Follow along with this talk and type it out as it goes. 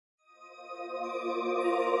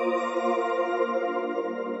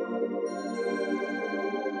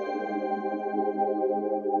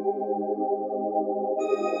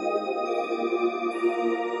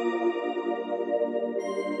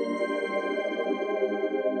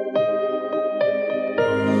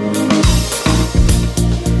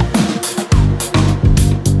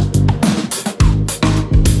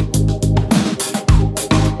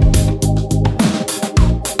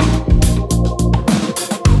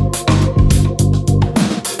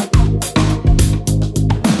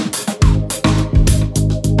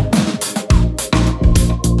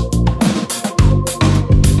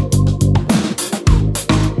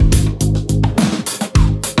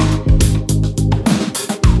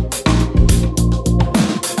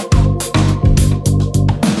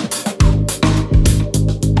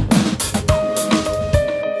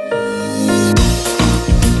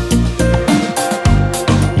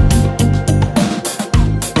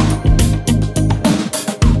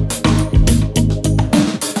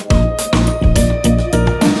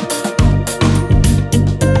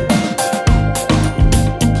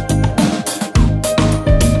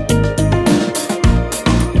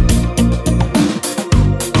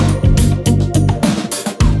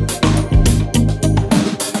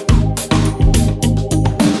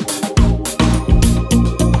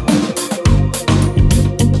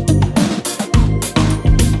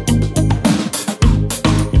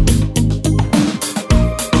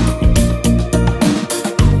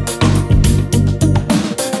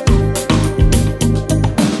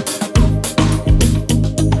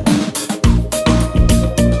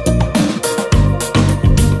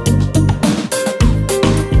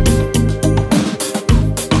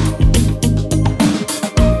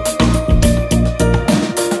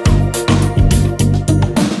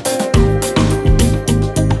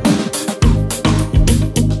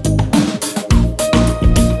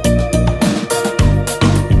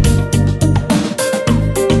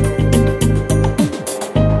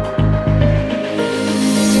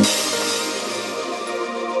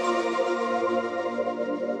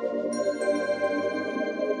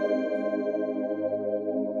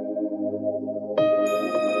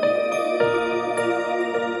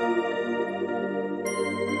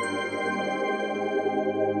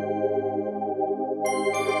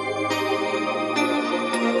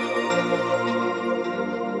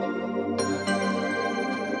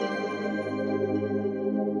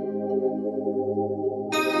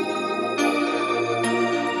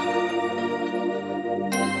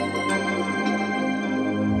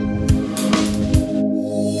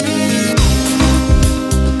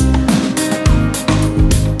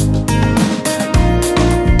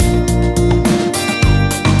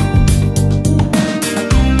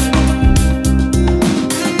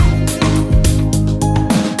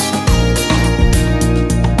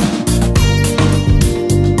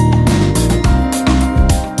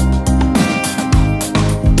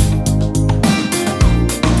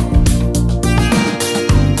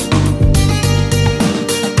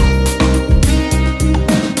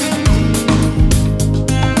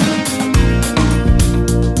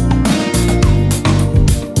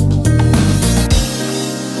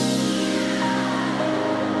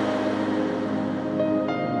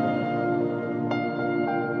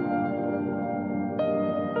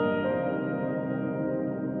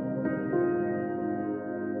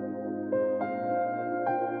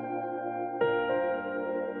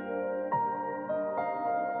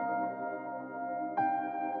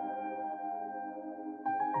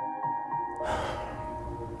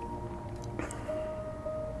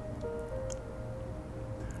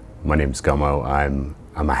My name's Gummo. I'm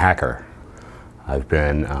a hacker. I've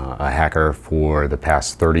been a hacker for the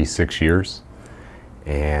past 36 years,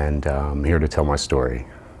 and I'm here to tell my story.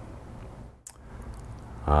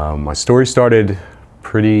 My story started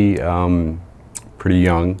pretty young,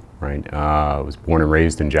 right? I was born and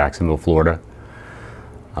raised in Jacksonville, Florida.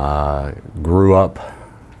 Grew up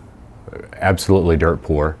absolutely dirt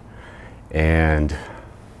poor, and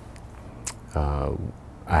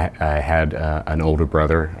I had an older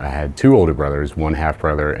brother. I had two older brothers, one half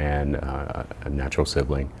brother and a natural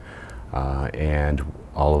sibling. And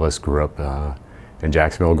all of us grew up in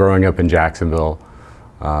Jacksonville. Growing up in Jacksonville,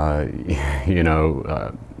 you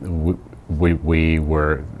know, we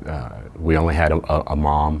only had a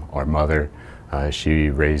mom, our mother.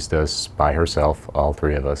 She raised us by herself, all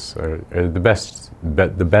three of us, the best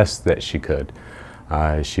that she could.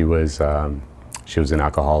 She was an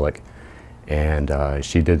alcoholic, and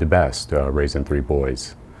she did the best, raising three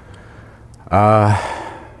boys.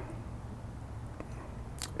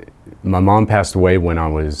 My mom passed away when I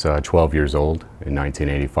was 12 years old in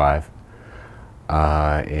 1985,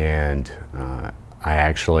 and I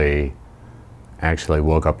actually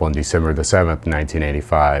woke up on December the 7th,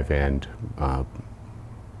 1985, and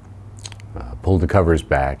pulled the covers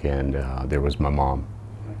back, and there was my mom.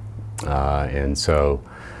 And so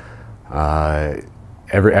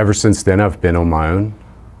ever since then, I've been on my own.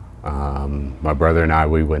 My brother and I,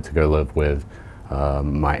 we went to go live with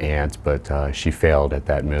my aunt, but she failed at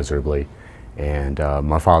that miserably. And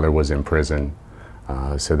my father was in prison,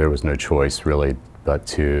 so there was no choice really but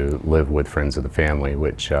to live with friends of the family,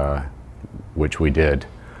 which we did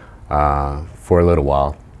for a little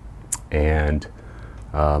while. And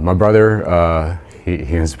my brother,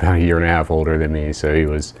 he was about a year and a half older than me, so he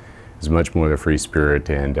was much more the free spirit,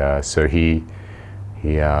 and so he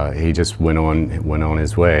just went on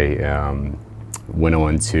his way, went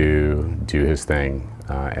on to do his thing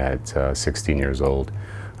at 16 years old.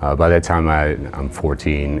 By that time, I'm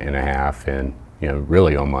 14 and a half, and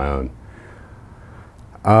really on my own.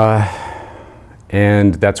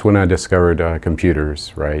 And that's when I discovered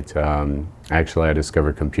computers, right? Actually, I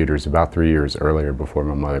discovered computers about 3 years earlier, before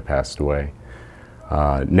my mother passed away.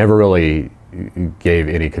 Never really gave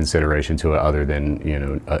any consideration to it other than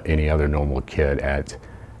any other normal kid at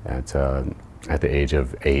the age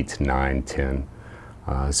of 8, 9, 10.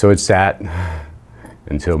 So it sat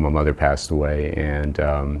until my mother passed away, and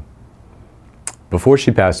before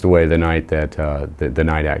she passed away, the night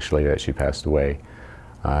actually that she passed away,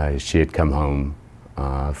 she had come home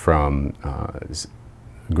from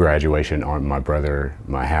graduation.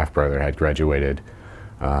 My half brother had graduated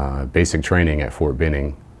basic training at Fort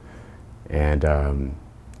Benning. And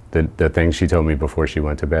the thing she told me before she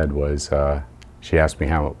went to bed was, she asked me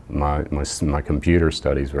how my computer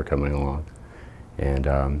studies were coming along. And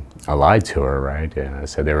I lied to her, right? And I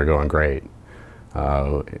said they were going great.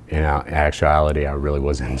 In actuality, I really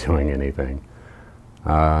wasn't doing anything.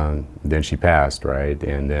 Then she passed, right?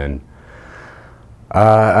 And then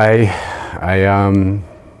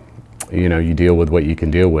you deal with what you can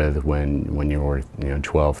deal with when you're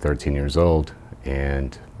 12, 13 years old.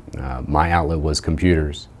 And my outlet was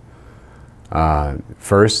computers.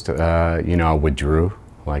 First, I withdrew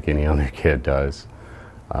like any other kid does,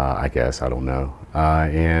 I guess, I don't know.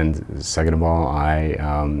 And second of all,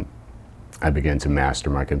 I began to master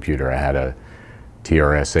my computer. I had a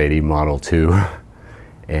TRS-80 Model 2,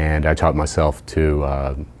 and I taught myself how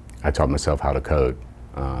to code,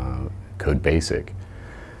 code BASIC.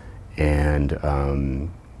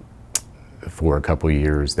 And for a couple of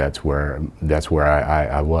years, that's where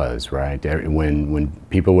I was, right? When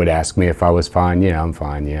people would ask me if I was fine, yeah, I'm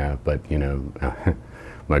fine, yeah. But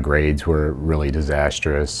my grades were really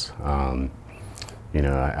disastrous. I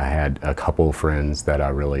had a couple of friends that I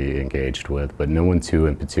really engaged with, but no one too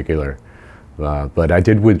in particular. But I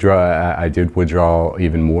did withdraw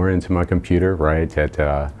even more into my computer, right?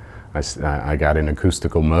 I got an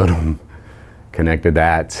acoustical modem, connected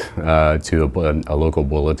that to a local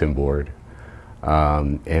bulletin board.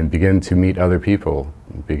 And begin to meet other people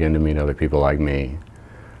like me.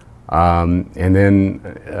 And then,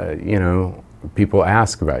 people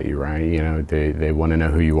ask about you, right? They want to know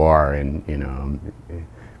who you are, and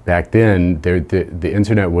back then, the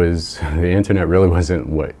internet really wasn't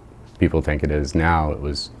what people think it is now. It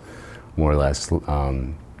was more or less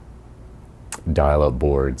dial-up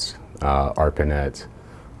boards, ARPANET,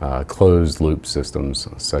 closed loop systems,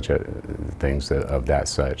 things of that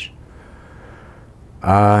such.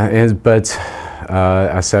 But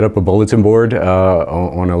I set up a bulletin board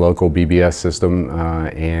on a local BBS system,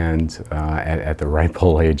 and at the ripe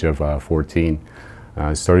old age of 14,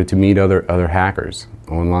 Started to meet other hackers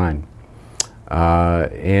online.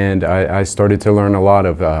 And I started to learn a lot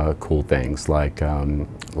of cool things like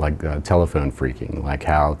telephone phreaking, like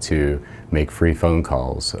how to make free phone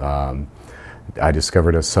calls. I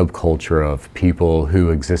discovered a subculture of people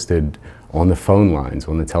who existed on the phone lines,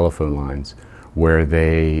 on the telephone lines,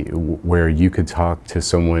 where you could talk to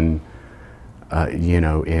someone, you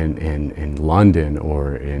know, in London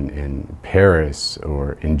or in Paris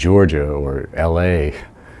or in Georgia or LA,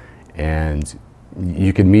 and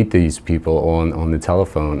you could meet these people on the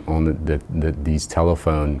telephone, on these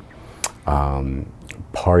telephone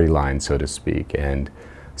party lines, so to speak. And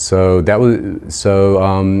so that was,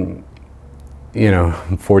 you know,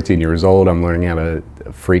 I'm 14 years old, I'm learning how to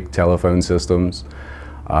phreak telephone systems.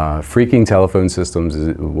 Phreaking telephone systems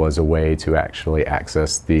was a way to actually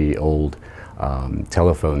access the old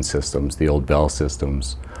telephone systems, the old Bell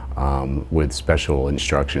systems, with special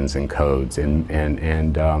instructions and codes and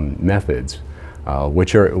methods,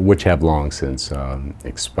 which have long since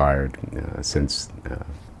expired, since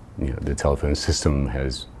you know, the telephone system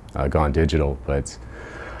has gone digital. But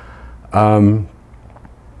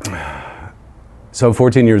so I'm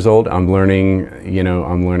 14 years old. I'm learning, you know,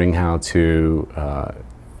 I'm learning how to,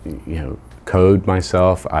 you know, code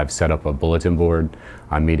myself. I've set up a bulletin board.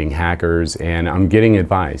 I'm meeting hackers, and I'm getting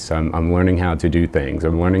advice. I'm learning how to do things.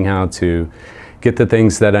 I'm learning how to get the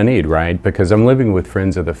things that I need, right? Because I'm living with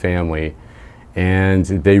friends of the family, and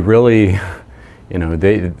they really, you know,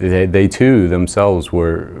 they too themselves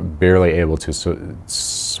were barely able to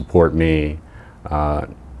support me,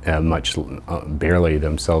 much barely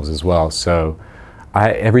themselves as well. So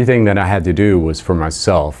everything that I had to do was for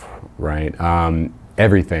myself, right?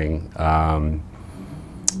 Everything,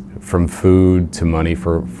 from food to money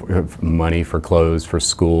for clothes, for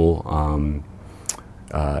school,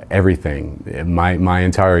 everything. My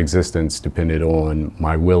entire existence depended on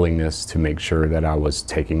my willingness to make sure that I was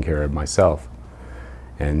taking care of myself.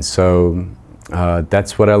 And so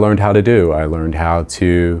that's what I learned how to do. I learned how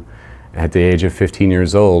to, at the age of 15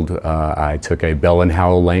 years old, I took a Bell and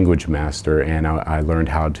Howell language master, and I learned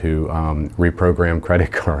how to reprogram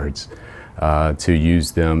credit cards to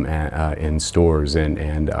use them in stores and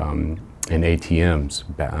in ATMs,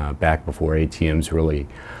 back before ATMs really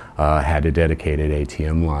had a dedicated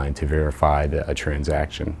ATM line to verify a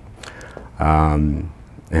transaction. And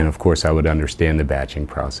of course I would understand the batching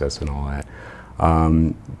process and all that.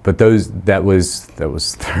 But that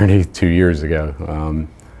was 32 years ago.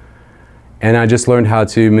 And I just learned how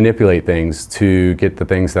to manipulate things to get the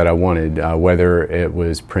things that I wanted, whether it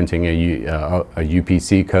was printing a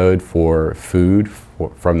UPC code for food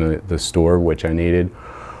from the store, which I needed,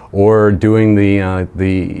 or doing the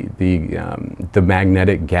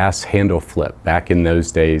magnetic gas handle flip. Back in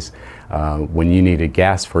those days, when you needed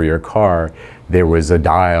gas for your car, there was a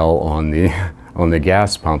dial on the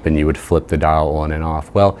gas pump, and you would flip the dial on and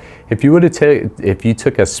off. Well, if you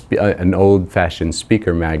took an old-fashioned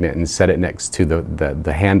speaker magnet and set it next to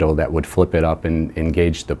the handle that would flip it up and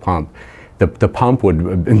engage the pump, the pump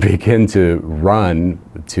would begin to run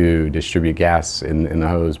to distribute gas in the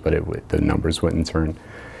hose, but the numbers wouldn't turn.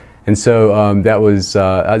 And so that was,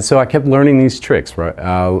 so I kept learning these tricks, right?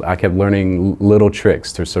 I kept learning little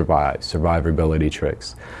tricks to survive, survivability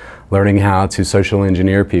tricks. Learning how to social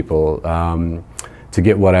engineer people to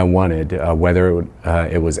get what I wanted, whether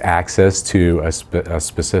it was access to a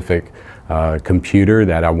specific computer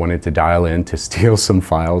that I wanted to dial in to steal some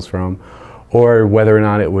files from, or whether or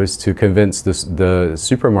not it was to convince the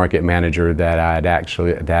supermarket manager that I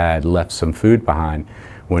had left some food behind,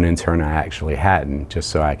 when in turn I actually hadn't,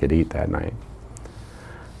 just so I could eat that night.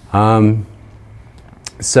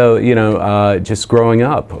 So, you know, just growing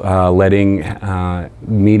up,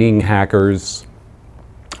 meeting hackers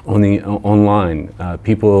online,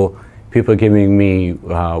 people giving me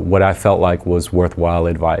what I felt like was worthwhile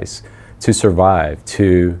advice to survive,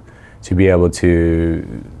 to be able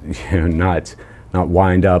to, you know, not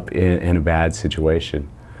wind up in a bad situation,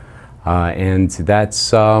 and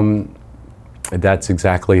that's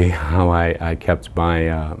exactly how I kept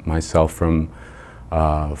myself from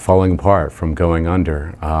falling apart, from going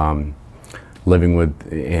under, living with,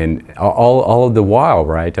 and all of the while,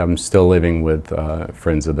 right, I'm still living with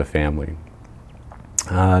friends of the family.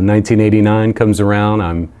 1989 comes around,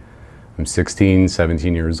 I'm 16,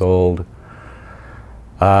 17 years old.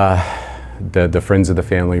 The friends of the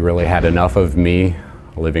family really had enough of me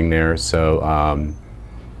living there, so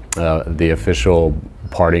the official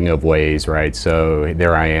parting of ways, right, so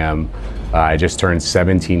there I am. I just turned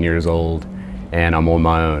 17 years old, and I'm on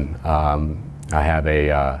my own. I have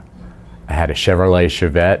I had a Chevrolet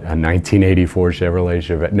Chevette, a 1984 Chevrolet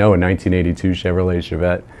Chevette, no, a 1982 Chevrolet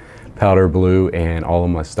Chevette, powder blue, and all of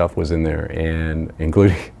my stuff was in there, and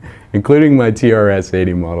including my TRS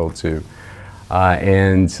 80 Model 2. I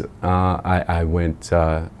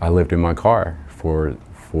lived in my car for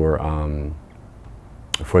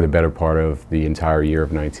the better part of the entire year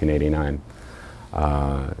of 1989.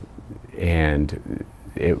 And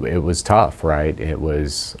it was tough, right? It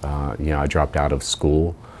was, I dropped out of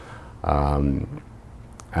school. I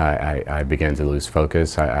began to lose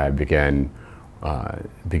focus. I began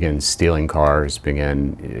stealing cars,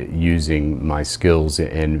 began using my skills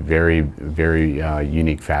in very, very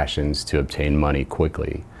unique fashions to obtain money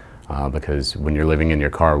quickly. Because when you're living in your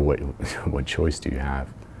car, what choice do you have?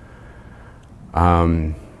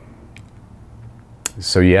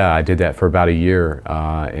 So yeah, I did that for about a year,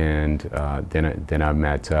 and then I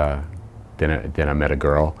met a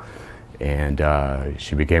girl, and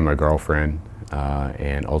she became my girlfriend,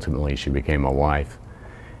 and ultimately she became my wife,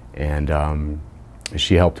 and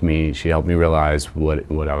she helped me realize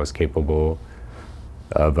what I was capable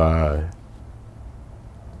of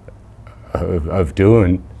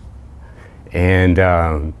doing, and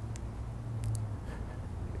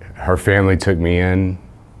her family took me in.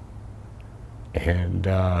 And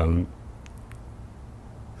I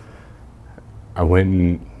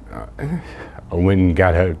went and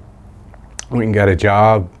got a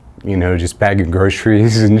job, just bagging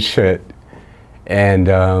groceries and shit, and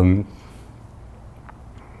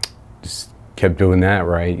just kept doing that,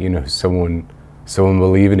 right? Someone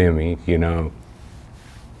believing in me,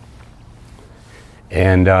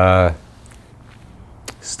 and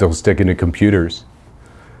still sticking to computers.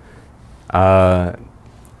 I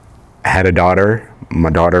had a daughter, my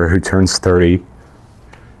daughter who turns 30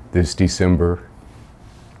 this December.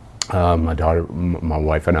 My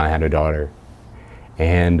wife and I had a daughter,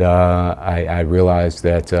 and I realized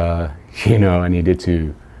that I needed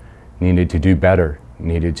to do better,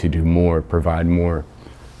 needed to do more, provide more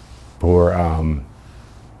for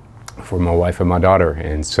my wife and my daughter,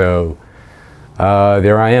 and so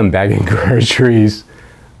there I am bagging groceries.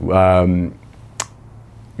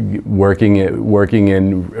 Working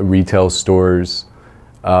in retail stores,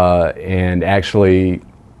 and actually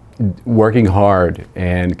working hard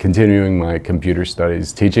and continuing my computer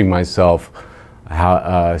studies, teaching myself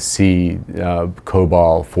how C,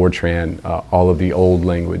 COBOL, Fortran, all of the old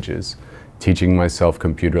languages, teaching myself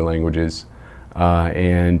computer languages,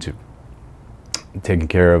 and taking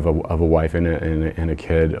care of a wife and a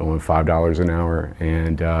kid on $5 an hour,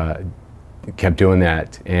 and kept doing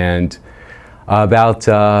that. And about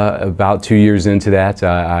 2 years into that,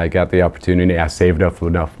 I got the opportunity. I saved up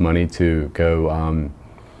enough money to go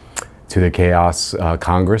to the Chaos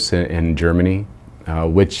Congress in Germany,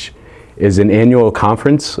 which is an annual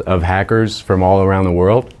conference of hackers from all around the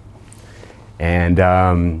world. And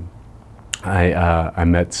I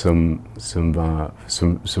met some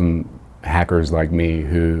hackers like me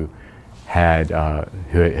who had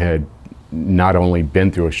not only been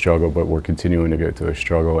through a struggle, but were continuing to go through a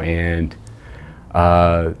struggle. And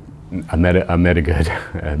I met a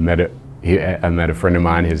friend of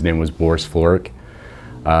mine. His name was Boris Florik.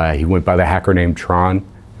 He went by the hacker name Tron,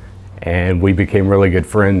 and we became really good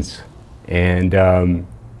friends. And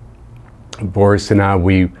Boris and I,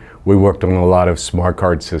 we worked on a lot of smart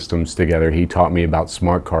card systems together. He taught me about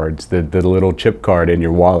smart cards, the little chip card in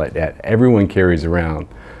your wallet that everyone carries around.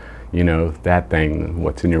 That thing,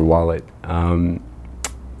 what's in your wallet.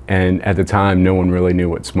 And at the time, no one really knew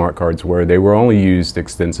what smart cards were. They were only used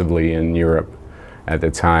extensively in Europe at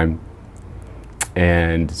the time.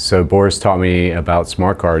 And so Boris taught me about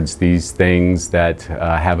smart cards, these things that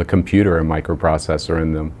have a computer, a microprocessor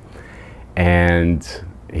in them. And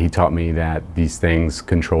he taught me that these things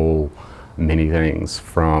control many things,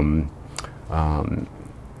 from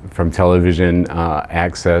television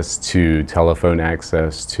access to telephone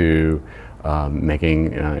access to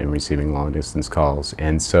making and receiving long distance calls.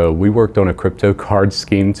 And so we worked on a crypto card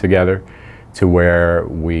scheme together to where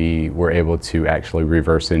we were able to actually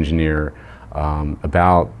reverse engineer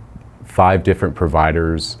about 5 different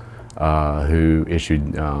providers who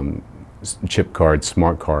issued chip cards,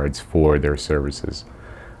 smart cards for their services.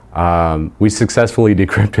 We successfully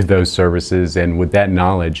decrypted those services, and with that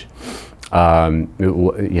knowledge,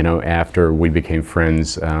 after we became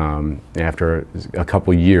friends, after a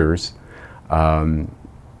couple years,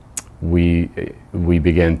 we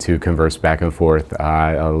began to converse back and forth.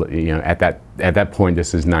 At that point,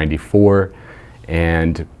 this is '94,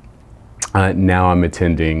 and now I'm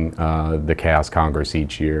attending the Chaos Congress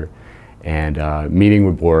each year, and meeting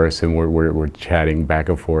with Boris, and we're chatting back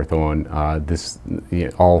and forth on this,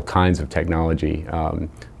 all kinds of technology,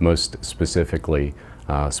 most specifically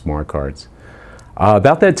smart cards.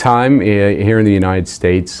 About that time here in the United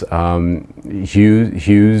States,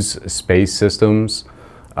 Hughes Space Systems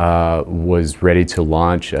was ready to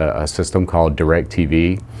launch a system called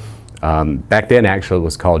DirecTV. Back then, actually, it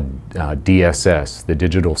was called DSS, the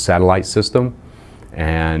Digital Satellite System,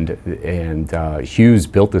 and Hughes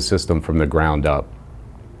built the system from the ground up.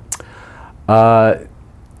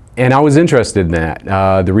 And I was interested in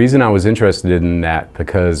that. The reason I was interested in that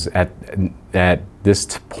because at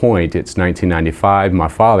this point, it's 1995, my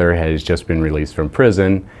father has just been released from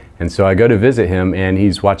prison, and so I go to visit him and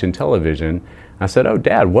he's watching television. I said, "Oh,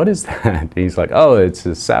 Dad, what is that?" And he's like, "Oh, it's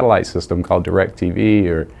a satellite system called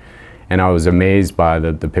DirecTV." And I was amazed by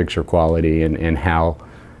the picture quality and how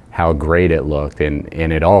great it looked, and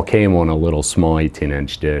it all came on a little small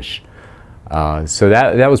 18-inch dish. So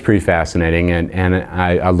that was pretty fascinating, and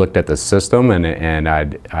I looked at the system, and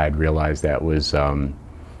I'd realized that was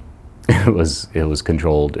it was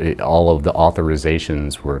controlled. All of the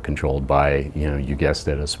authorizations were controlled by, you guessed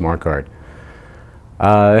it, a smart card.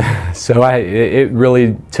 So it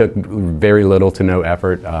really took very little to no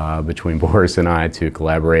effort between Boris and I to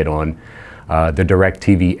collaborate on the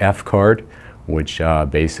DirecTV F card, which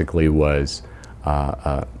basically was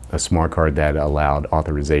a smart card that allowed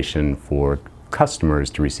authorization for customers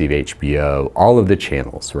to receive HBO, all of the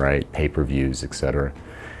channels, right, pay-per-views, etc.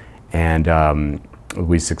 And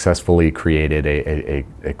we successfully created a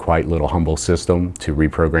quite little humble system to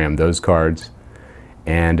reprogram those cards,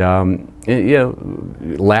 and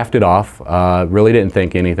laughed it off. Really didn't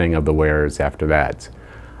think anything of the wares after that.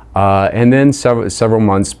 And then several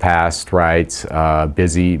months passed, right?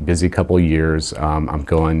 Busy couple years. I'm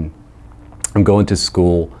going to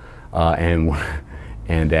school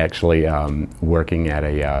and actually working at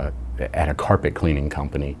a carpet cleaning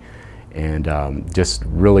company, and just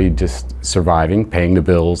surviving, paying the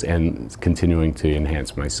bills, and continuing to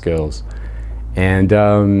enhance my skills. And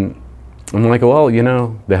I'm like, well,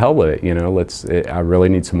 the hell with it. I really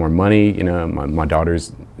need some more money. My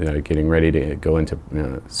daughter's getting ready to go into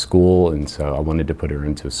school, and so I wanted to put her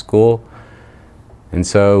into school. And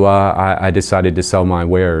so I decided to sell my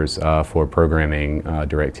wares for programming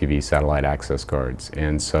DirecTV satellite access cards,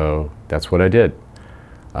 and so that's what I did.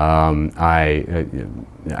 I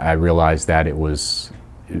realized that it was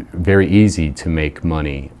very easy to make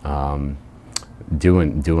money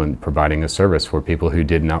providing a service for people who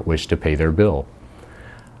did not wish to pay their bill.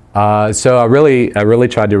 So I really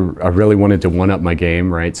wanted to one-up my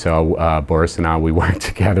game, right? So Boris and I, we worked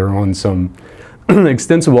together on some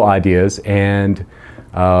extensible ideas, and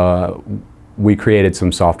we created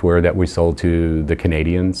some software that we sold to the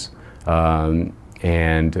Canadians, and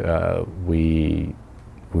we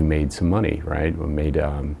made some money, right? We made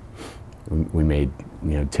 $10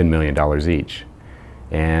 million each,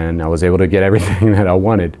 and I was able to get everything that I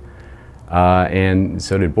wanted, and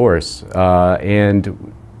so did Boris,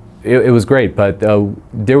 and it was great. But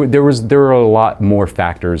there were a lot more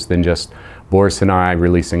factors than just Boris and I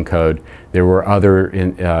releasing code. There were other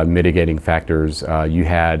mitigating factors. You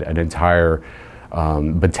had an entire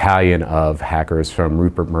battalion of hackers from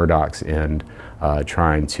Rupert Murdoch's end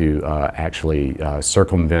trying to actually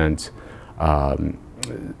circumvent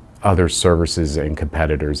other services and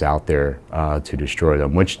competitors out there to destroy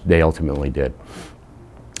them, which they ultimately did.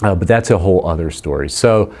 But that's a whole other story.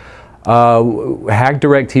 So hacked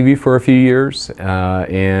DirecTV for a few years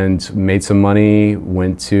and made some money,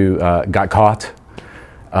 got caught.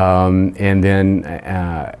 And then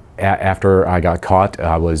after I got caught,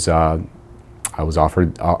 I was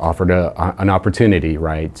offered an opportunity,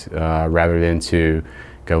 right? Rather than to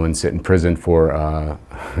go and sit in prison for a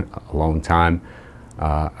long time.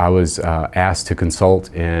 I was asked to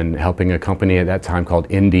consult in helping a company at that time called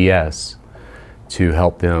NDS to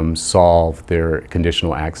help them solve their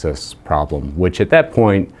conditional access problem, which at that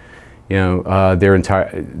point, the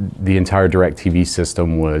entire DirecTV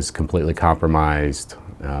system was completely compromised,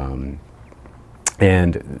 and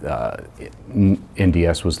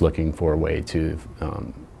NDS was looking for a way to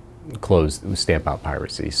stamp out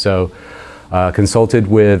piracy. So consulted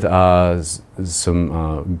with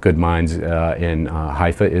some good minds in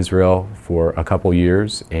Haifa, Israel for a couple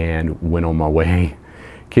years, and went on my way.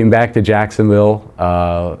 Came back to Jacksonville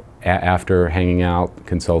after hanging out,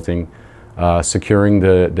 consulting, securing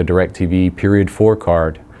the DirecTV Period 4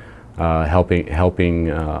 card, helping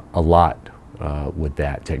a lot with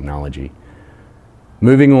that technology.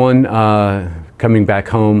 Moving on, coming back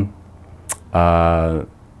home,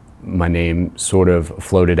 my name sort of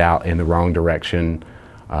floated out in the wrong direction.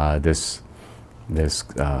 this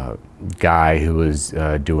guy who was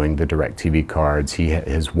doing the DirecTV cards.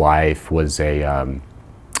 His wife was a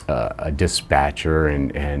dispatcher,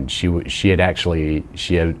 and she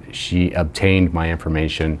obtained my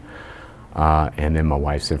information, and then my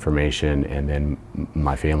wife's information, and then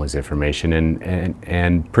my family's information,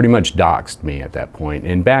 and pretty much doxed me at that point.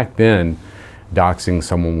 And back then, doxing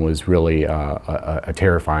someone was really a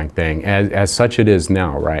terrifying thing, as such it is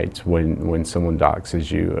now, right? When someone doxes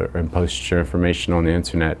you and posts your information on the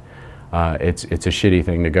internet, it's a shitty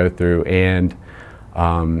thing to go through. And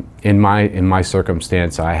in my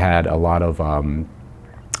circumstance, I had a lot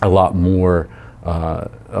more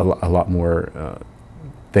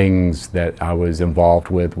things that I was involved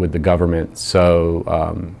with the government.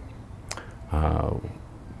 So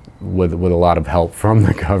with a lot of help from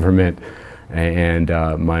the government, and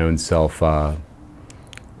my own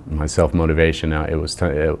my self-motivation.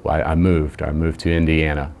 I moved to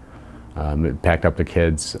Indiana, packed up the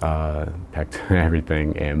kids, packed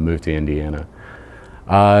everything, and moved to Indiana.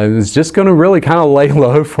 I was just going to really kind of lay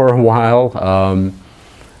low for a while.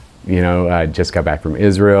 You know, I just got back from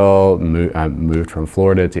Israel. I moved from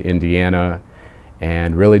Florida to Indiana,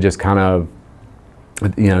 and really just kind of,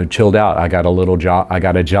 you know, chilled out. I got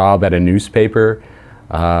a job at a newspaper.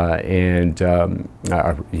 And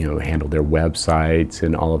I, you know, handled their websites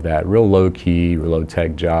and all of that. Real low-key, real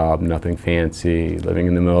low-tech job, nothing fancy, living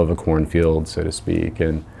in the middle of a cornfield, so to speak,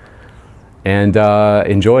 and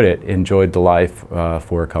enjoyed it. Enjoyed the life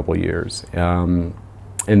for a couple years, and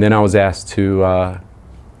then I was asked to,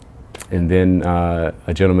 and then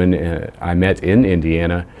a gentleman I met in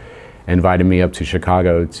Indiana invited me up to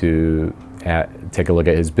Chicago to take a look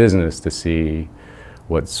at his business to see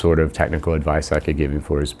what sort of technical advice I could give him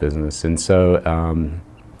for his business. And so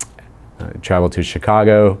I traveled to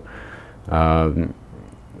Chicago,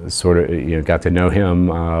 sort of, you know, got to know him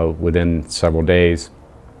within several days.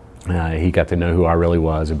 He got to know who I really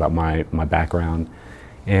was, about my background,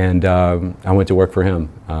 and I went to work for him.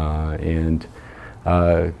 And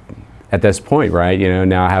at this point, right, you know,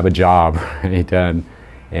 now I have a job, right, and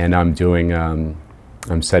I'm doing, I'm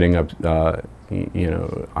setting up you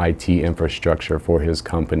know, IT infrastructure for his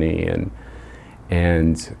company,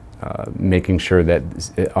 and making sure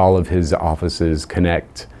that all of his offices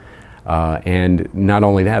connect, and not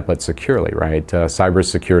only that, but securely, right?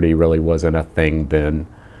 Cybersecurity really wasn't a thing then.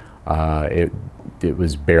 It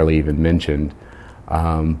was barely even mentioned,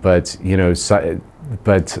 but you know,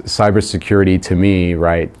 but cybersecurity to me,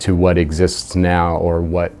 right, to what exists now, or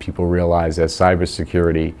what people realize as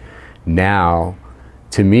cybersecurity now,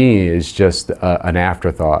 to me, is just an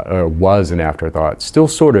afterthought, or was an afterthought. Still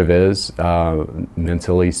sort of is,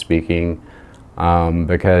 mentally speaking,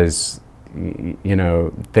 because, you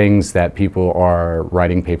know, things that people are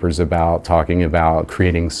writing papers about, talking about,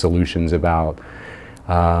 creating solutions about,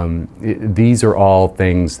 these are all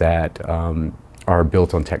things that are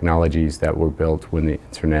built on technologies that were built when the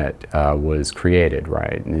internet was created,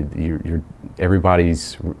 right?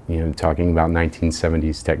 Everybody's, you know, talking about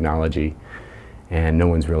 1970s technology, and no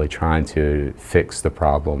one's really trying to fix the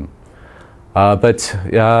problem. Yeah,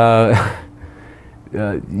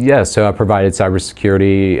 so I provided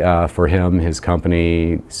cybersecurity for him, his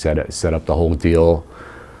company, set up the whole deal,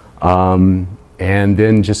 and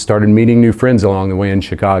then just started meeting new friends along the way in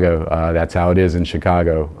Chicago. That's how it is in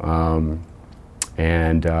Chicago.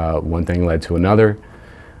 And one thing led to another.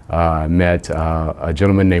 I met a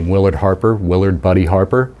gentleman named Willard Buddy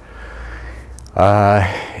Harper.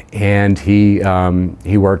 And he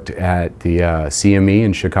worked at the CME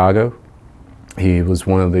in Chicago. He was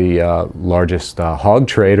one of the largest hog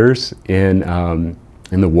traders in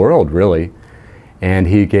the world, really. And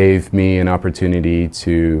he gave me an opportunity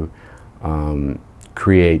to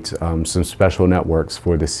create some special networks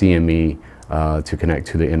for the CME to connect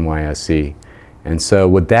to the NYSE. And so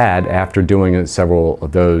with that, after doing several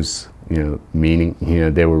of those, you know,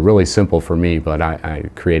 they were really simple for me, but I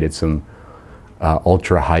created some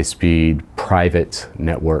ultra high-speed private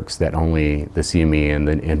networks that only the CME and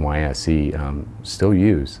the NYSE still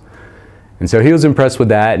use. And so he was impressed with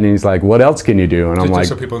that, and he's like, what else can you do? And I'm like, just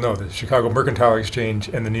so people know, the Chicago Mercantile Exchange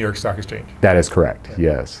and the New York Stock Exchange. That is correct,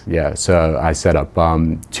 yes. Yeah, so I set up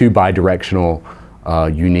 2 bidirectional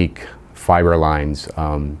unique fiber lines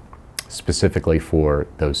specifically for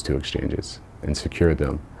those 2 exchanges, and secured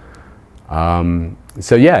them.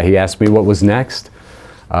 So yeah, he asked me what was next.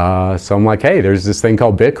 So I'm like, hey, there's this thing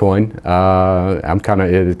called Bitcoin.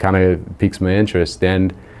 It kind of piques my interest,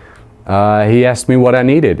 and he asked me what I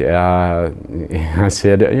needed. I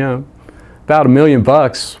said, you know, about $1 million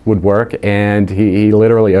would work, and he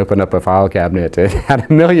literally opened up a file cabinet and had $1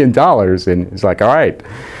 million, and he's like, all right,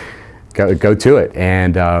 go to it.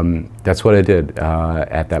 And that's what I did.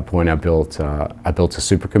 At that point, I built a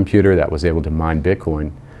supercomputer that was able to mine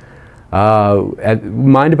Bitcoin.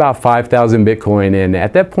 Mined about 5,000 Bitcoin, and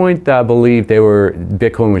at that point, I believe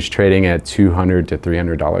Bitcoin was trading at $200 to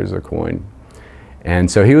 $300 a coin.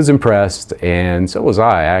 And so he was impressed, and so was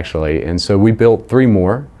I, actually. And so we built 3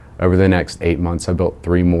 more over the next 8 months. I built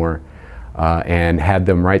 3 more and had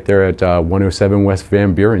them right there at 107 West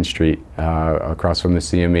Van Buren Street, across from the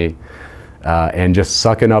CME, and just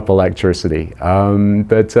sucking up electricity.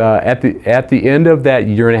 But at the end of that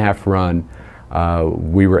 1.5 year run,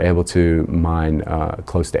 we were able to mine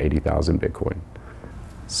close to 80,000 Bitcoin.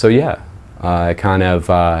 So yeah, kind of,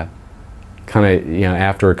 after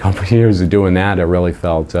a couple of years of doing that, I really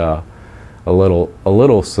felt a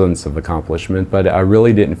little sense of accomplishment, but I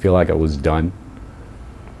really didn't feel like I was done.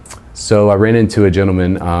 So I ran into a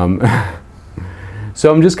gentleman.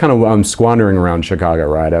 So I'm just I'm squandering around Chicago,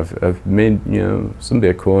 right? I've made, some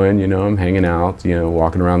Bitcoin, I'm hanging out,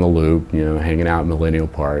 walking around the Loop, hanging out in Millennial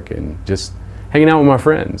Park, and just hanging out with my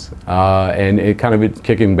friends. And it kind of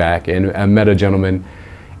kicking back, and I met a gentleman,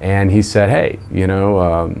 and he said, hey,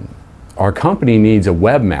 our company needs a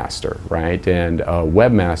webmaster, right? And a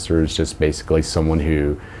webmaster is just basically someone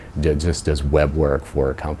who just does web work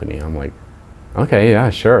for a company. I'm like, okay, yeah,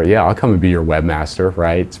 sure, yeah, I'll come and be your webmaster,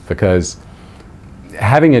 right? Because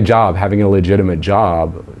having a legitimate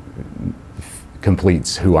job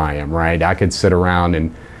completes who I am, right? I could sit around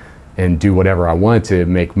and do whatever I want to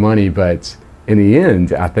make money, but in the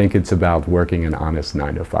end, I think it's about working an honest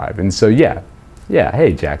 9 to 5. And so, yeah,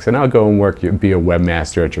 hey Jackson, I'll go and be a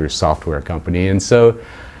webmaster at your software company. And so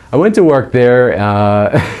I went to work there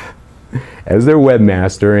as their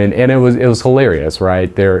webmaster, and it was hilarious,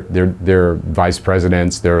 right? Their vice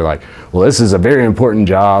presidents, they're like, well, this is a very important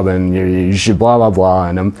job, and you should blah blah blah.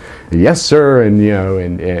 And I'm, yes sir, and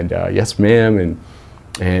yes ma'am,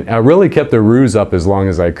 and I really kept the ruse up as long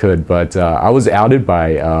as I could. But I was outed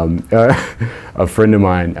by a friend of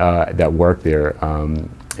mine that worked there.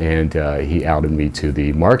 And he outed me to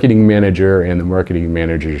the marketing manager, and the marketing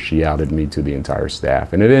manager, she outed me to the entire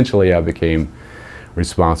staff. And eventually I became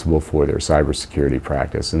responsible for their cybersecurity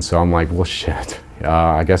practice. And so I'm like, well, shit,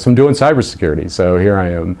 I guess I'm doing cybersecurity. So here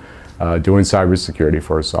I am doing cybersecurity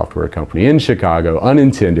for a software company in Chicago,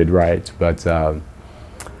 unintended, right? But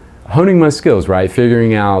honing my skills, right?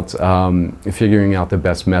 Figuring out the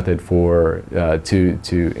best method for to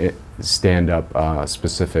stand up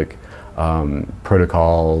specific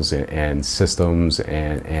protocols and systems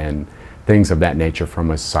and things of that nature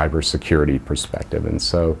from a cybersecurity perspective. And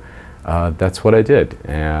so that's what I did.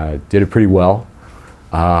 Did it pretty well.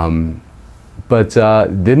 But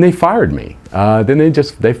then they fired me.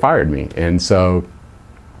 They fired me. And so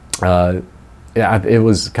it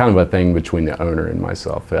was kind of a thing between the owner and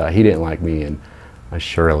myself. He didn't like me, and I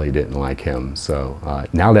surely didn't like him. So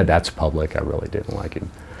now that that's public, I really didn't like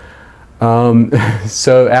him.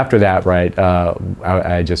 So after that, right,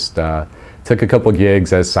 I just took a couple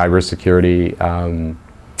gigs as cybersecurity,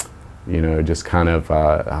 just kind of,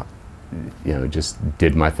 just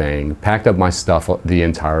did my thing, packed up my stuff the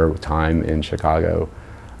entire time in Chicago,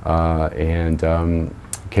 and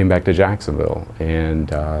came back to Jacksonville.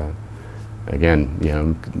 And again,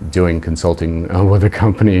 doing consulting with a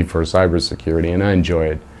company for cybersecurity, and I enjoy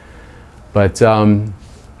it. But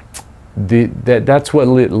that's what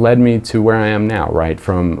led me to where I am now, right?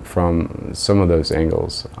 From some of those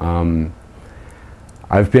angles.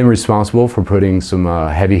 I've been responsible for putting some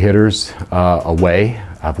heavy hitters away.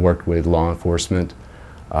 I've worked with law enforcement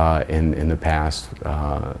in the past,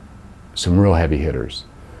 some real heavy hitters.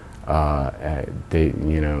 I'm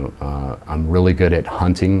really good at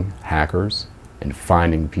hunting hackers and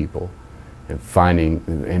finding people, and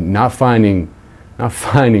not finding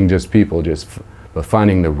just people, but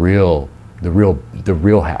finding the real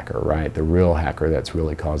hacker, right? The real hacker that's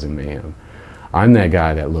really causing mayhem. I'm that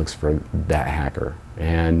guy that looks for that hacker,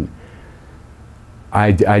 and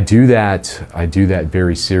I do that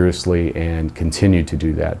very seriously and continue to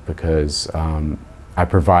do that because I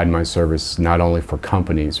provide my service not only for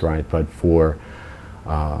companies, right, but for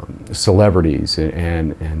celebrities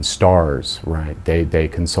and stars, right? They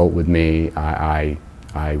consult with me. I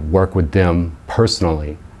work with them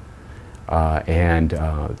personally. And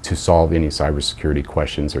to solve any cybersecurity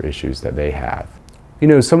questions or issues that they have.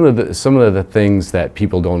 Some of the things that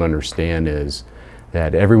people don't understand is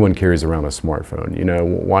that everyone carries around a smartphone.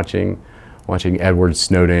 Watching Edward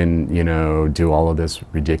Snowden, do all of this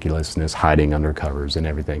ridiculousness, hiding under covers and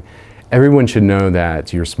everything. everyone should know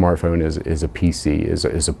that your smartphone is a PC,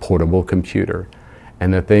 is a portable computer.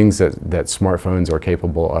 And the things that smartphones are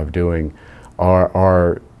capable of doing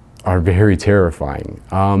are very terrifying.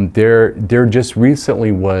 There just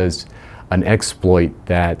recently was an exploit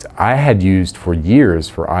that I had used for years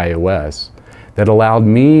for iOS that allowed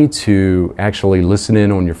me to actually listen in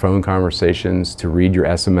on your phone conversations, to read your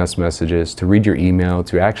SMS messages, to read your email,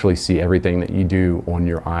 to actually see everything that you do on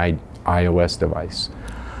your iOS device.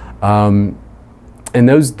 And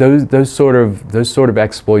those sort of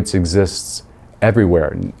exploits exists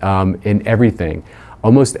everywhere, in everything.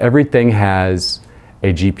 Almost everything has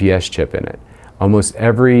a GPS chip in it. Almost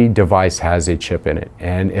every device has a chip in it.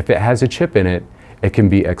 And if it has a chip in it, it can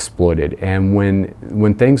be exploited. And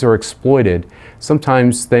when things are exploited,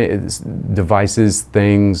 sometimes devices,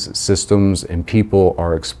 things, systems, and people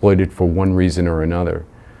are exploited for one reason or another.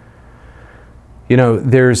 You know,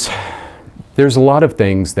 there's a lot of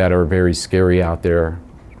things that are very scary out there.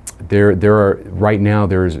 Right now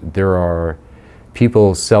there are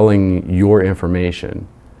people selling your information.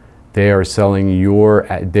 They are selling your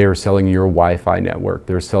Wi-Fi network.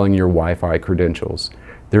 They're selling your Wi-Fi credentials.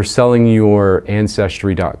 They're selling your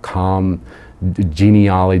Ancestry.com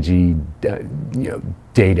genealogy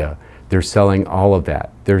data. They're selling all of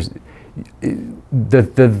that. There's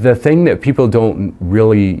the thing that people don't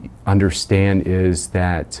really understand is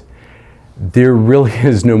that there really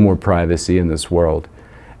is no more privacy in this world.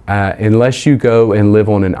 Unless you go and live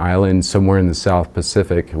on an island somewhere in the South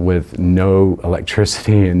Pacific with no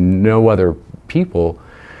electricity and no other people,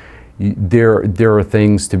 there are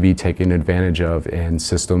things to be taken advantage of, and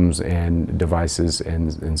systems and devices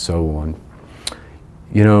and so on.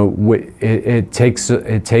 You know, it takes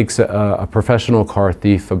a professional car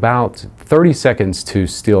thief about 30 seconds to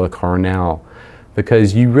steal a car now,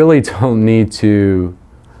 because you really don't need to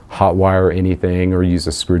hotwire anything or use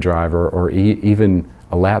a screwdriver or even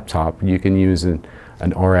a laptop. You can use an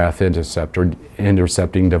RF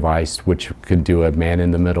intercepting device, which could do a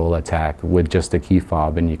man-in-the-middle attack with just a key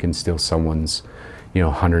fob, and you can steal someone's,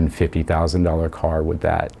 $150,000 car with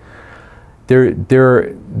that.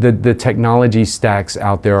 The technology stacks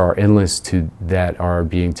out there are endless that are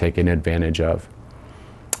being taken advantage of.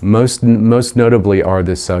 Most notably are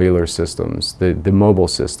the cellular systems, the mobile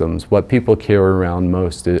systems. What people carry around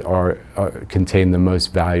most contain the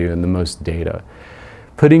most value and the most data.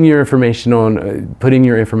 Putting your information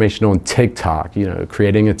on TikTok,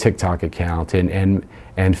 creating a TikTok account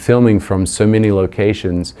and filming from so many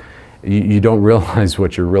locations, you don't realize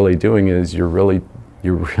what you're really doing is you're really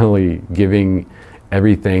giving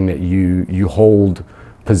everything that you hold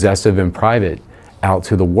possessive and private out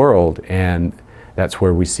to the world, and that's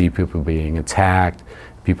where we see people being attacked,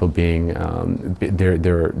 people being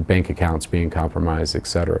their bank accounts being compromised,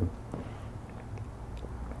 etc.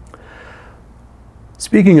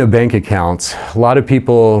 Speaking of bank accounts, a lot of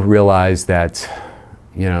people realize that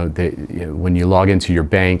when you log into your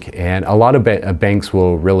bank, and a lot of banks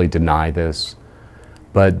will really deny this,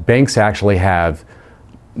 but banks actually have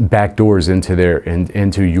backdoors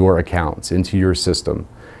into your accounts, into your system.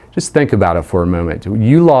 Just think about it for a moment.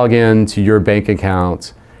 You log into your bank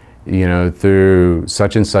account, through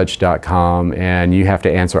suchandsuch.com, and you have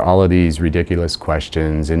to answer all of these ridiculous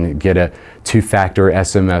questions and get a two-factor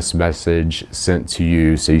SMS message sent to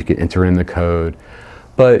you so you can enter in the code.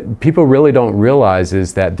 But people really don't realize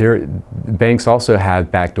is that banks also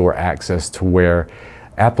have backdoor access to where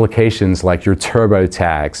applications like your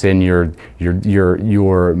TurboTax and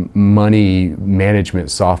your money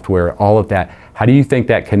management software, all of that, how do you think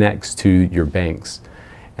that connects to your banks?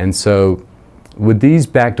 And so with these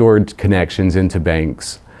backdoor connections into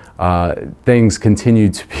banks, things continue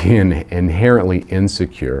to be inherently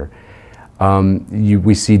insecure.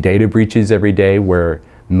 We see data breaches every day where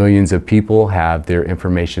millions of people have their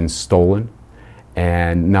information stolen,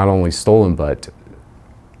 and not only stolen, but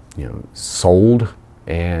sold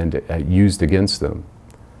and used against them.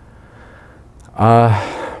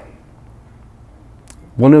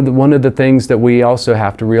 One of the things that we also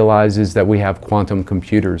have to realize is that we have quantum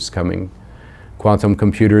computers coming. Quantum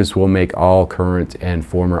computers will make all current and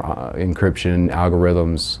former encryption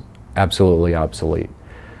algorithms absolutely obsolete.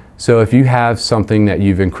 So if you have something that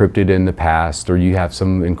you've encrypted in the past, or you have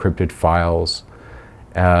some encrypted files,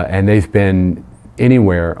 and they've been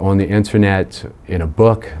anywhere on the internet, in a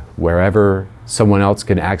book, wherever someone else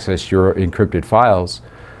can access your encrypted files,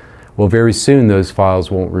 well, very soon those files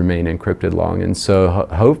won't remain encrypted long. And so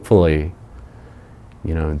hopefully,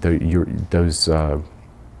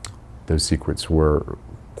 those secrets were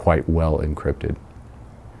quite well encrypted.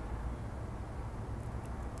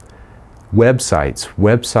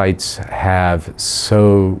 Websites have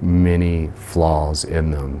so many flaws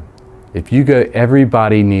in them. If you go,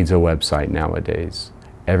 everybody needs a website nowadays.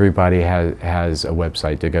 Everybody has a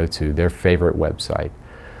website to go to, their favorite website.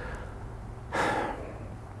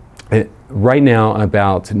 Right now,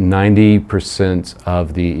 about 90%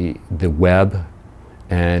 of the web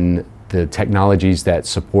and the technologies that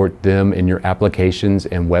support them in your applications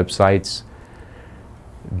and websites,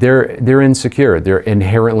 they're insecure. They're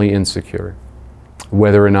inherently insecure.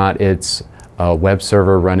 Whether or not it's a web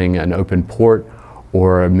server running an open port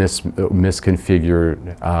or a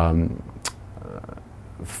misconfigured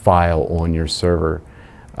file on your server,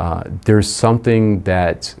 there's something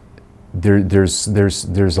that there's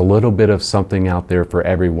a little bit of something out there for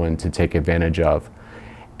everyone to take advantage of,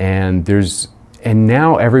 and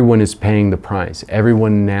now everyone is paying the price.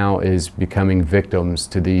 Everyone now is becoming victims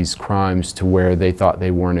to these crimes, to where they thought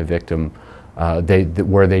they weren't a victim,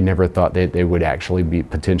 where they never thought that they would actually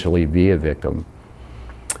potentially be a victim.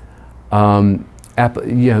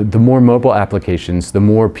 The more mobile applications, the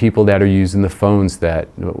more people that are using the phones that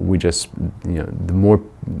the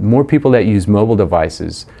more people that use mobile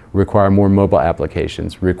devices require more mobile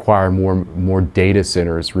applications, require more data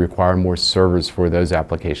centers, require more servers for those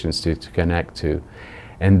applications to connect to.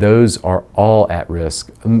 And those are all at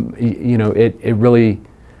risk. It really,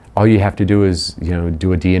 all you have to do is,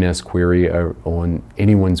 do a DNS query on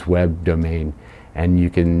anyone's web domain, and you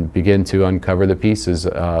can begin to uncover the pieces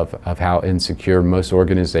of how insecure most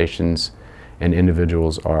organizations and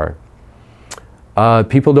individuals are.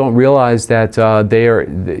 People don't realize that they are,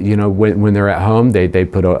 when they're at home, they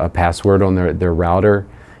put a password on their router,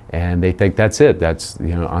 and they think that's it. That's,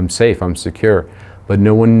 I'm safe, I'm secure. But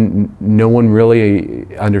no one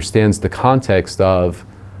really understands the context of,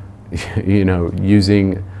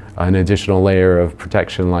 using an additional layer of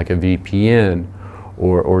protection like a VPN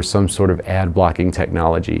or some sort of ad blocking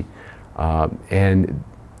technology.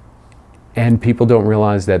 And people don't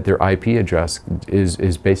realize that their IP address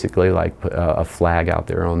is basically like a flag out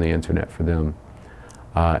there on the internet for them,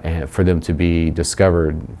 and for them to be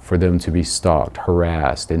discovered, for them to be stalked,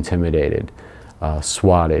 harassed, intimidated,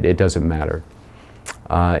 swatted. It doesn't matter.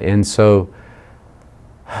 And so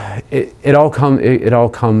it all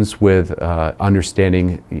comes with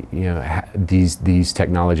understanding, these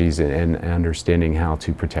technologies, and understanding how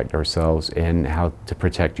to protect ourselves and how to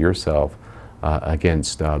protect yourself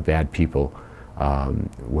against bad people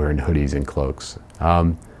wearing hoodies and cloaks.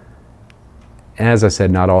 As I said,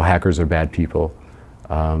 not all hackers are bad people.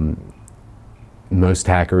 Most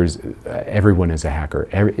hackers, everyone is a hacker.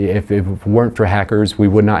 If it weren't for hackers, we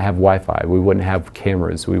would not have Wi-Fi, we wouldn't have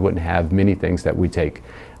cameras, we wouldn't have many things that we take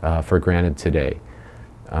for granted today.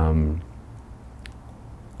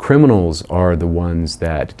 Criminals are the ones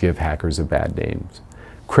that give hackers a bad name.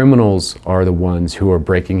 Criminals are the ones who are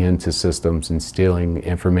breaking into systems and stealing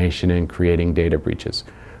information and creating data breaches.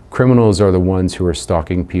 Criminals are the ones who are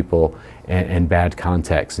stalking people and bad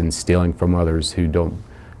contacts and stealing from others who don't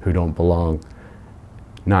belong,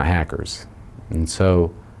 not hackers. And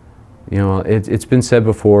so, it's been said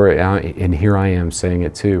before, and here I am saying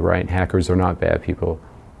it too, right? Hackers are not bad people.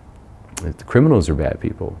 The criminals are bad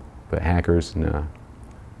people, but hackers, no.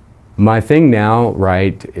 My thing now,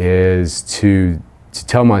 right, is to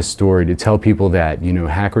tell my story, to tell people that,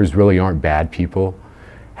 hackers really aren't bad people.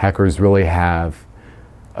 Hackers really have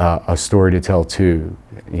a story to tell too.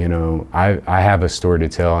 I have a story to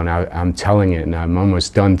tell, and I'm telling it, and I'm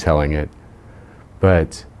almost done telling it.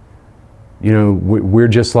 But, we're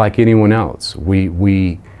just like anyone else. We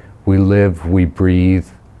live, we breathe,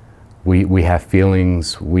 we have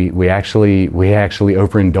feelings. We actually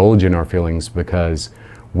overindulge in our feelings because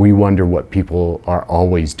we wonder what people are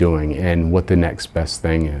always doing and what the next best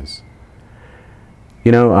thing is.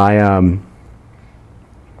 I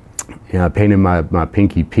painted my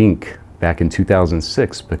pinky pink back in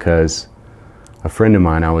 2006 because I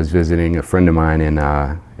was visiting a friend of mine in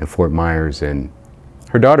Fort Myers, and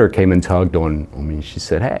her daughter came and tugged on me. She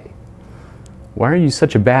said, "Hey, why are you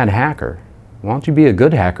such a bad hacker? Why don't you be a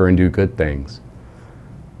good hacker and do good things?"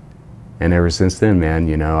 And ever since then,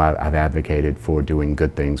 man, I've advocated for doing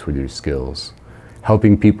good things with your skills,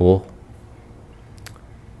 helping people,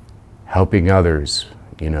 helping others,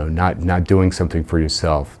 not doing something for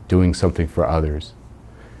yourself, doing something for others,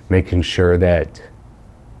 making sure that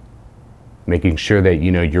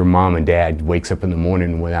your mom and dad wakes up in the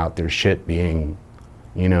morning without their shit being,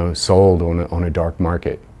 sold on a dark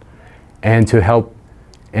market, and to help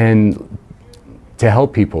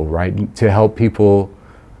people, right? To help people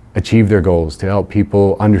achieve their goals, to help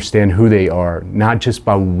people understand who they are, not just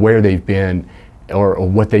by where they've been or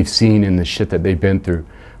what they've seen in the shit that they've been through,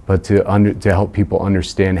 but to help people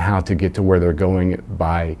understand how to get to where they're going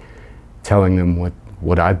by telling them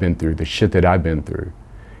what I've been through, the shit that I've been through.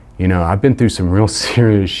 You know, I've been through some real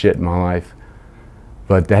serious shit in my life,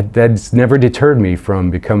 but that's never deterred me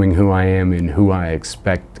from becoming who I am and who I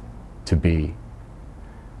expect to be.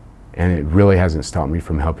 And it really hasn't stopped me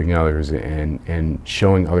from helping others and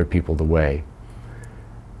showing other people the way.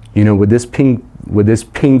 You know, with this pink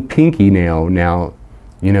pinky nail now,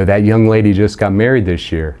 you know, that young lady just got married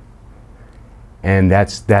this year. And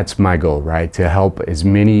that's my goal, right? To help as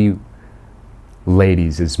many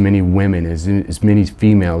ladies, as many women, as many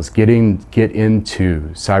females get into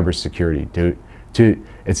cybersecurity.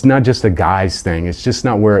 It's not just a guy's thing. It's just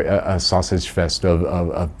not where a sausage fest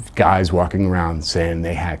of guys walking around saying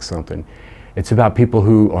they hack something. It's about people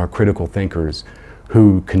who are critical thinkers,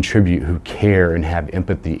 who contribute, who care and have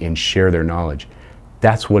empathy and share their knowledge.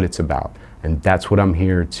 That's what it's about. And that's what I'm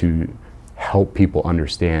here to help people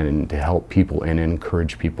understand and to help people and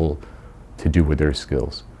encourage people to do with their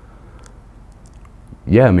skills.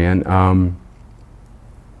 Yeah, man,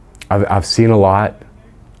 I've seen a lot.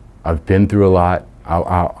 I've been through a lot.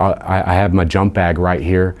 I have my jump bag right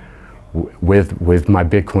here with my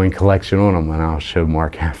Bitcoin collection on them, and I'll show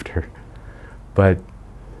Mark after. But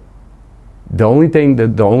the only thing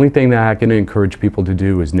that I can encourage people to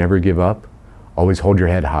do is never give up. Always hold your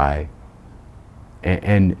head high,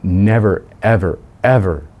 and never, ever,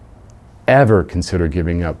 ever, ever consider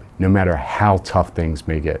giving up, no matter how tough things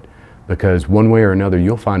may get. Because one way or another,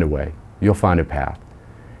 you'll find a way. You'll find a path.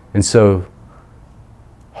 And so,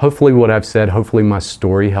 hopefully what I've said, hopefully my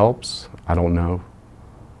story helps. I don't know.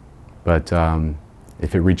 But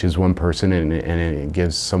if it reaches one person and it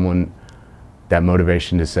gives someone that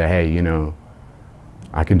motivation to say, hey, you know,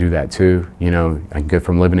 I can do that too. You know, I can go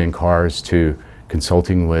from living in cars to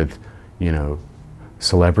consulting with, you know,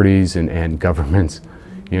 celebrities and governments,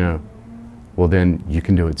 you know, well then you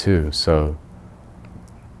can do it too. So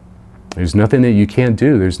there's nothing that you can't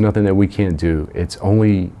do. There's nothing that we can't do. It's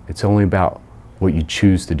only about what you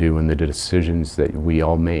choose to do and the decisions that we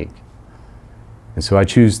all make. And so I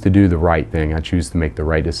choose to do the right thing. I choose to make the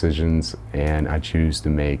right decisions, and I choose to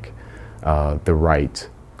make the right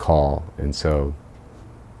call. And so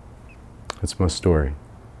that's my story.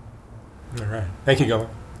 All right. Thank you, Gullah.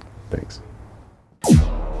 Thanks.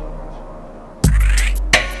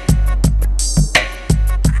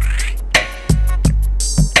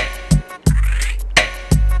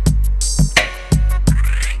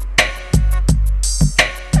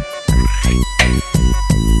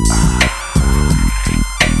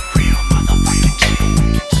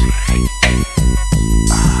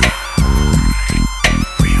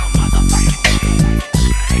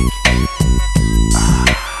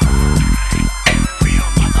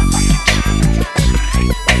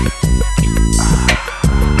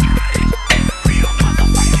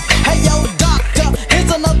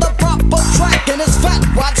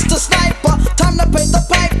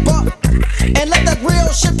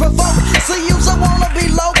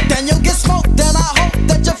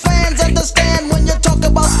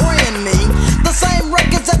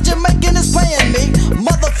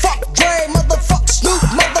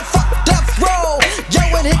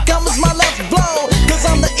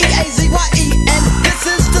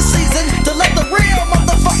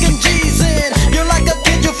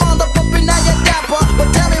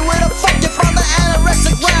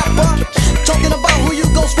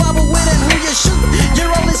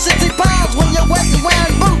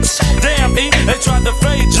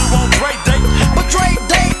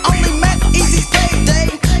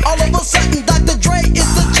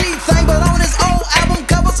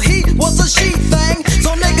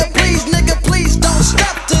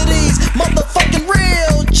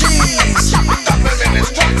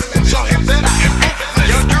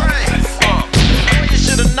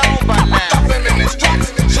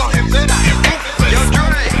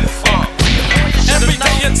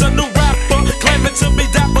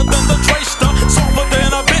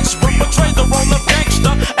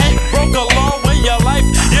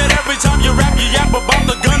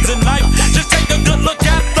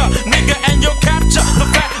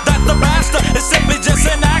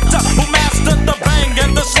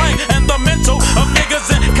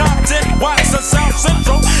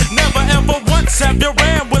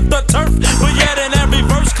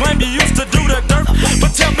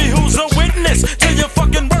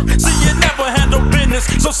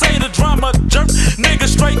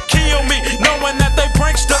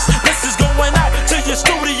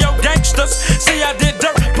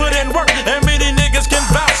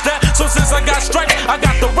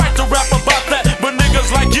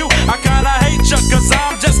 Cause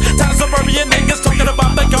I'm just tired of suburban niggas talking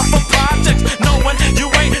about they gon'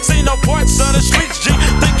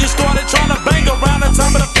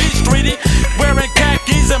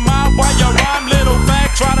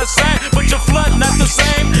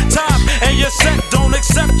 your set don't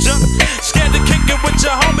accept ya. Scared to kick it with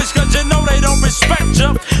your homies cause you know they don't respect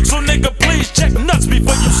ya. So nigga please check nuts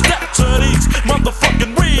before you step to these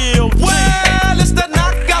motherfucking real G's. Well, it's the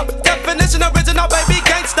knockout definition, original baby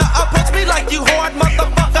gangster. Approach me like you hard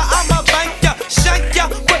motherfucker, I'ma bank ya, shank ya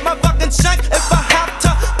with my fucking shank if I have to.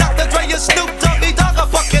 Dr. Dre and Snoop Doggy Dogg are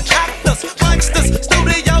fucking actors, pranksters,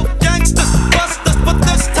 studio gangsters, busters. But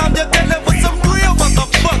this time you're dealing with some real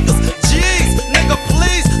motherfuckers. Jeez, nigga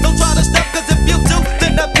please don't try to step, cause if you do,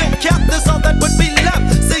 then the bill cap is all that would be left.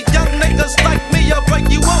 See young niggas like me, I'll break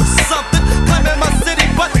you off something. Claiming my city,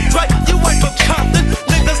 but Dre, you ain't from Compton.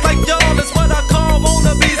 Niggas like y'all is what I call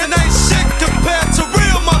wannabes, and ain't shit compared to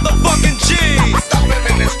real motherfucking G's. Stop him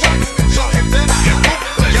in his tracks, show him that I am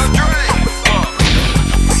ruthless. Yo, Dre,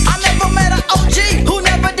 I never met an OG who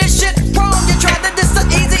never did shit wrong. You tried to diss the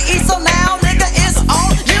Easy E, so now nigga it's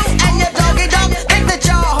on you and your doggy dog. Think that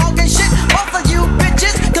y'all hogging shit. Both of you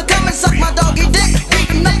bitches could come and suck my doggy dick.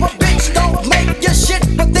 Beating up a bitch don't make your shit,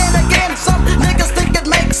 but then again some niggas think it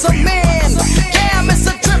makes a man. Damn, it's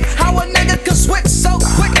a trip how a nigga can switch so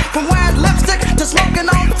quick from wearing lipstick to smoking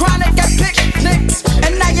on chronic at picnics.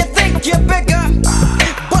 And now you think you're bigger,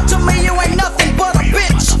 but to me you ain't nothing but a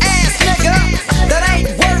bitch ass nigga that ain't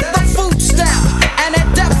worth the food stamp. And at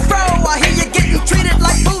death row I hear you getting treated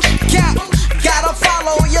like boot camp. Gotta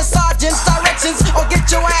follow your sergeant's directions or get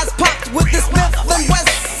your ass popped with this Smith and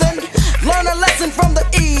Wesson. Learn a lesson from the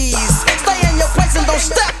E's. Stay in your place and don't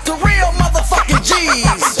step to real motherfucking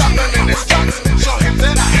G's. stop him in his tracks, show him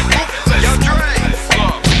that I am ruthless. Yo, Dre,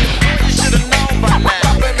 you should've known by now.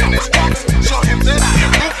 Stop him in his tracks, show him that I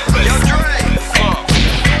am ruthless. Yo, Dre,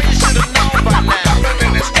 you should've known by now. Stop him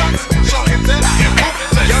in his tracks, show him that I am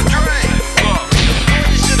ruthless. Yo, Dre,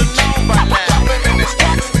 you should've known by now. Stop him in his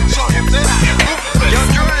tracks, show him that I am ruthless. Yo,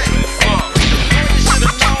 Dre, you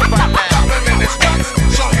should've known by now. Stop him in his tracks,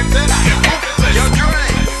 show him that I am ruthless. Yo, Dre,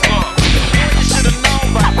 you should've known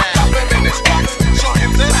by now. Stop him in his tracks, show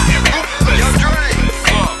him that I am ruthless. Yo, Dre,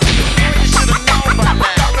 you should've known by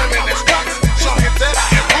now. Stop him in his tracks, show him that I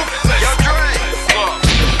am ruthless. Yo, Dre,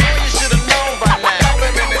 you should've known by now. Stop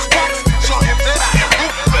him in his tracks, show him that I am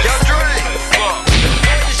ruthless. Yo, Dre,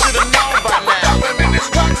 you should've known by now. Stop him in his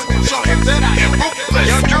tracks, show him that I am ruthless.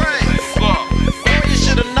 Yo, Dre, you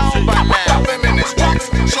should've known by now. Stop him in his tracks,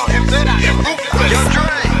 show him that I am ruthless. Yo,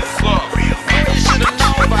 Dre, you should've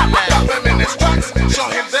known by now. Stop him in his tracks, show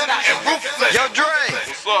him that I am ruthless. Yo, Dre,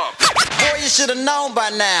 boy, you should've known by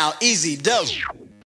now. Easy dope.